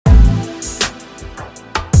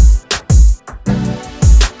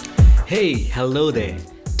Hey, hello there.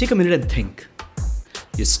 Take a minute and think.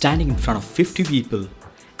 You're standing in front of 50 people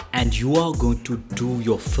and you are going to do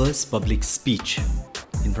your first public speech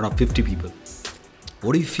in front of 50 people.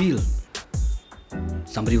 What do you feel?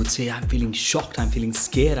 Somebody would say, I'm feeling shocked, I'm feeling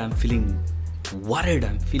scared, I'm feeling worried,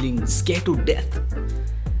 I'm feeling scared to death.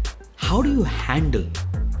 How do you handle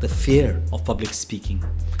the fear of public speaking?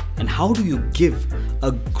 And how do you give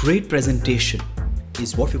a great presentation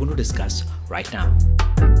is what we're going to discuss right now.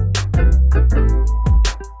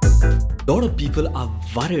 A lot of people are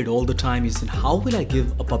worried all the time is how will I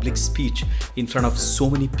give a public speech in front of so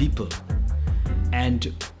many people?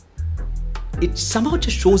 And it somehow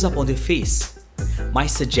just shows up on their face. My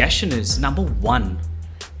suggestion is, number one,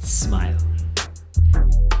 smile.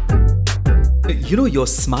 You know, your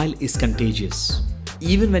smile is contagious.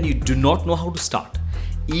 Even when you do not know how to start,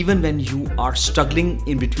 even when you are struggling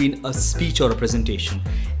in between a speech or a presentation,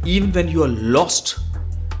 even when you are lost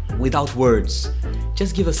without words,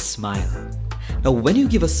 just give a smile. Now, when you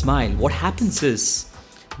give a smile, what happens is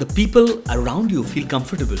the people around you feel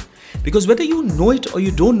comfortable, because whether you know it or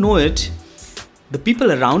you don't know it, the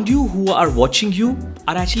people around you who are watching you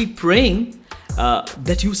are actually praying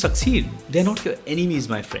that you succeed. They're not your enemies,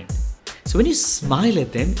 my friend. So when you smile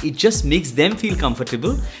at them, it just makes them feel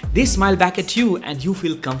comfortable. They smile back at you and you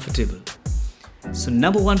feel comfortable. So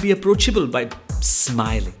number one, be approachable by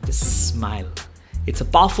smiling. Just smile. It's a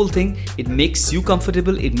powerful thing. It makes you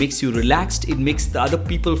comfortable. It makes you relaxed. It makes the other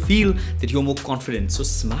people feel that you're more confident. So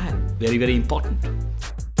smile. Very, very important.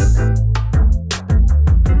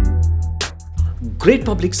 Great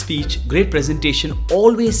public speech, great presentation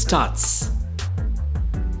always starts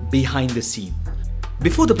behind the scene.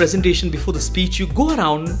 Before the presentation, before the speech, you go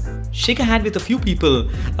around, shake a hand with a few people.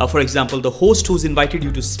 For example, the host who's invited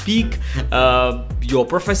you to speak, your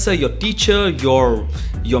professor, your teacher, your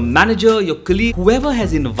manager, your colleague, whoever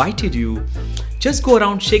has invited you, just go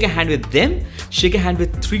around, shake a hand with them, shake a hand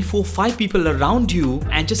with 3, 4, 5 people around you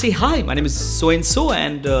and just say, hi, my name is so-and-so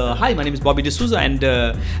and hi, my name is Bobby D'Souza and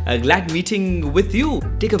glad meeting with you.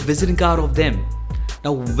 Take a visiting card of them.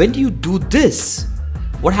 Now, when you do this,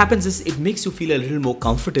 what happens is it makes you feel a little more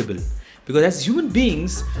comfortable, because as human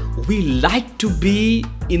beings, we like to be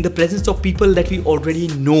in the presence of people that we already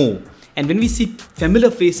know. And when we see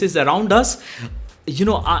familiar faces around us,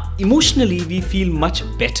 emotionally we feel much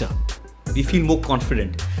better. We feel more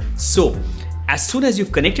confident. So as soon as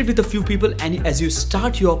you've connected with a few people and as you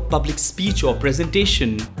start your public speech or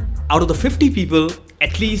presentation, out of the 50 people,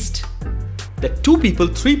 at least the 2 people,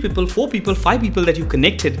 3 people, 4 people, 5 people that you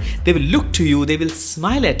connected, they will look to you, they will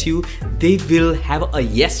smile at you, they will have a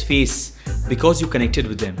yes face because you connected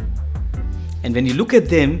with them. And when you look at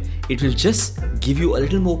them, it will just give you a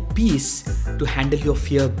little more peace to handle your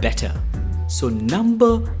fear better. So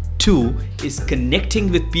number 2 is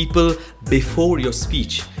connecting with people before your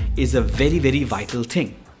speech is a very, very vital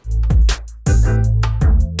thing.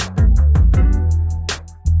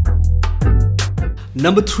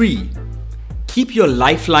 Number 3, keep your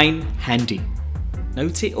lifeline handy. Now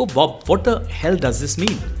you'd say, oh Bob, what the hell does this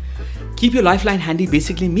mean? Keep your lifeline handy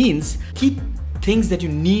basically means keep things that you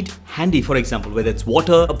need handy. For example, whether it's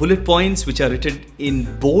water, bullet points which are written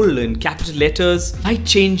in bold and capital letters, light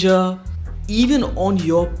changer. Even on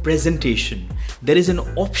your presentation, there is an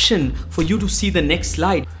option for you to see the next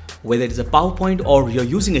slide. Whether it is a PowerPoint or you're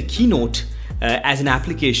using a Keynote as an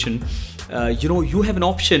application, you have an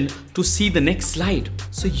option to see the next slide.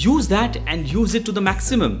 So use that and use it to the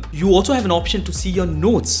maximum. You also have an option to see your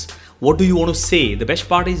notes. What do you want to say? The best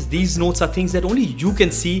part is these notes are things that only you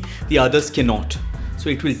can see, the others cannot. So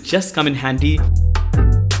it will just come in handy.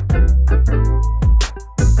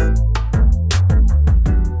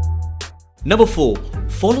 Number 4,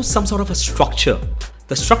 follow some sort of a structure.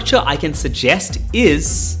 The structure I can suggest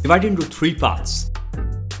is divided into 3 parts.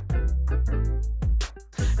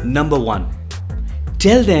 Number 1,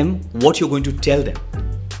 tell them what you're going to tell them.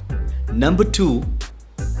 Number 2,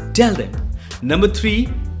 tell them. Number 3,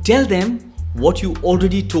 tell them what you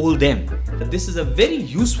already told them. This is a very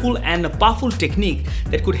useful and a powerful technique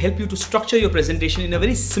that could help you to structure your presentation in a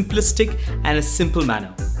very simplistic and a simple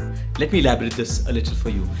manner. Let me elaborate this a little for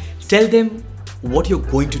you. Tell them what you're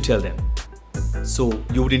going to tell them. So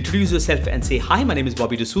you would introduce yourself and say, hi, my name is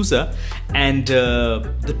Bobby D'Souza and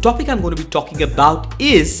the topic I'm going to be talking about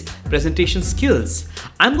is presentation skills.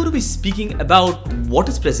 I'm going to be speaking about what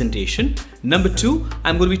is presentation. Number 2,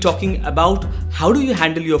 I'm going to be talking about how do you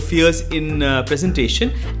handle your fears in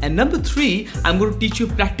presentation. And number 3, I'm going to teach you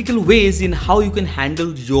practical ways in how you can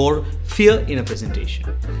handle your fear in a presentation.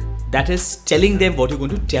 That is telling them what you're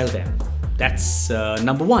going to tell them. That's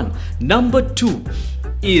number 1. Number 2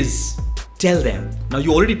 is tell them. Now,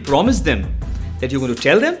 you already promised them that you're going to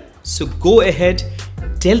tell them, so go ahead,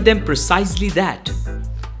 tell them precisely that.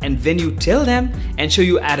 And when you tell them, ensure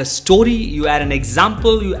you add a story, you add an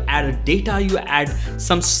example, you add a data, you add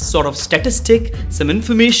some sort of statistic, some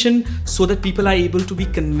information, so that people are able to be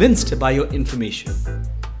convinced by your information.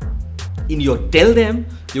 In your tell them,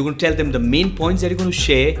 you're going to tell them the main points that you're going to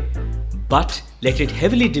share, but let it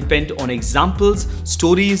heavily depend on examples,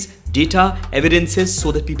 stories, data, evidences,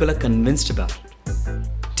 so that people are convinced about it.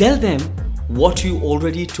 Tell them what you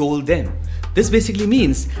already told them. This basically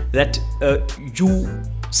means that you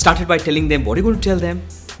started by telling them what you're going to tell them.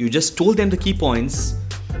 You just told them the key points.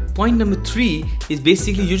 Point number 3 is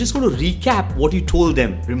basically you're just going to recap what you told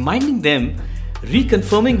them, reminding them,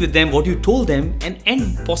 reconfirming with them what you told them, and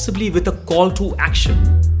end possibly with a call to action.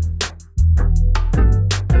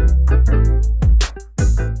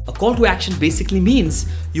 A call to action basically means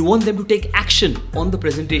you want them to take action on the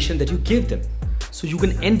presentation that you gave them. So you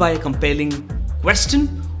can end by a compelling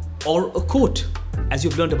question or a quote. As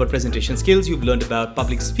you've learned about presentation skills, you've learned about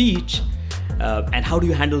public speech, and how do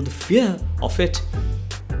you handle the fear of it.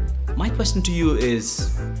 My question to you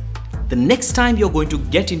is, the next time you're going to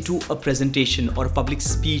get into a presentation or a public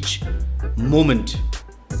speech moment,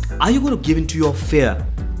 are you going to give in to your fear,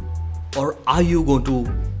 or are you going to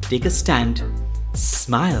take a stand,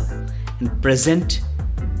 smile, and present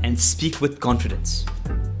and speak with confidence?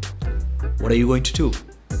 What are you going to do?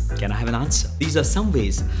 Can I have an answer? These are some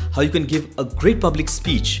ways how you can give a great public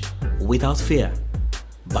speech without fear,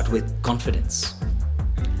 but with confidence.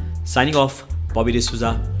 Signing off, Bobby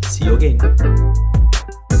D'Souza. See you again.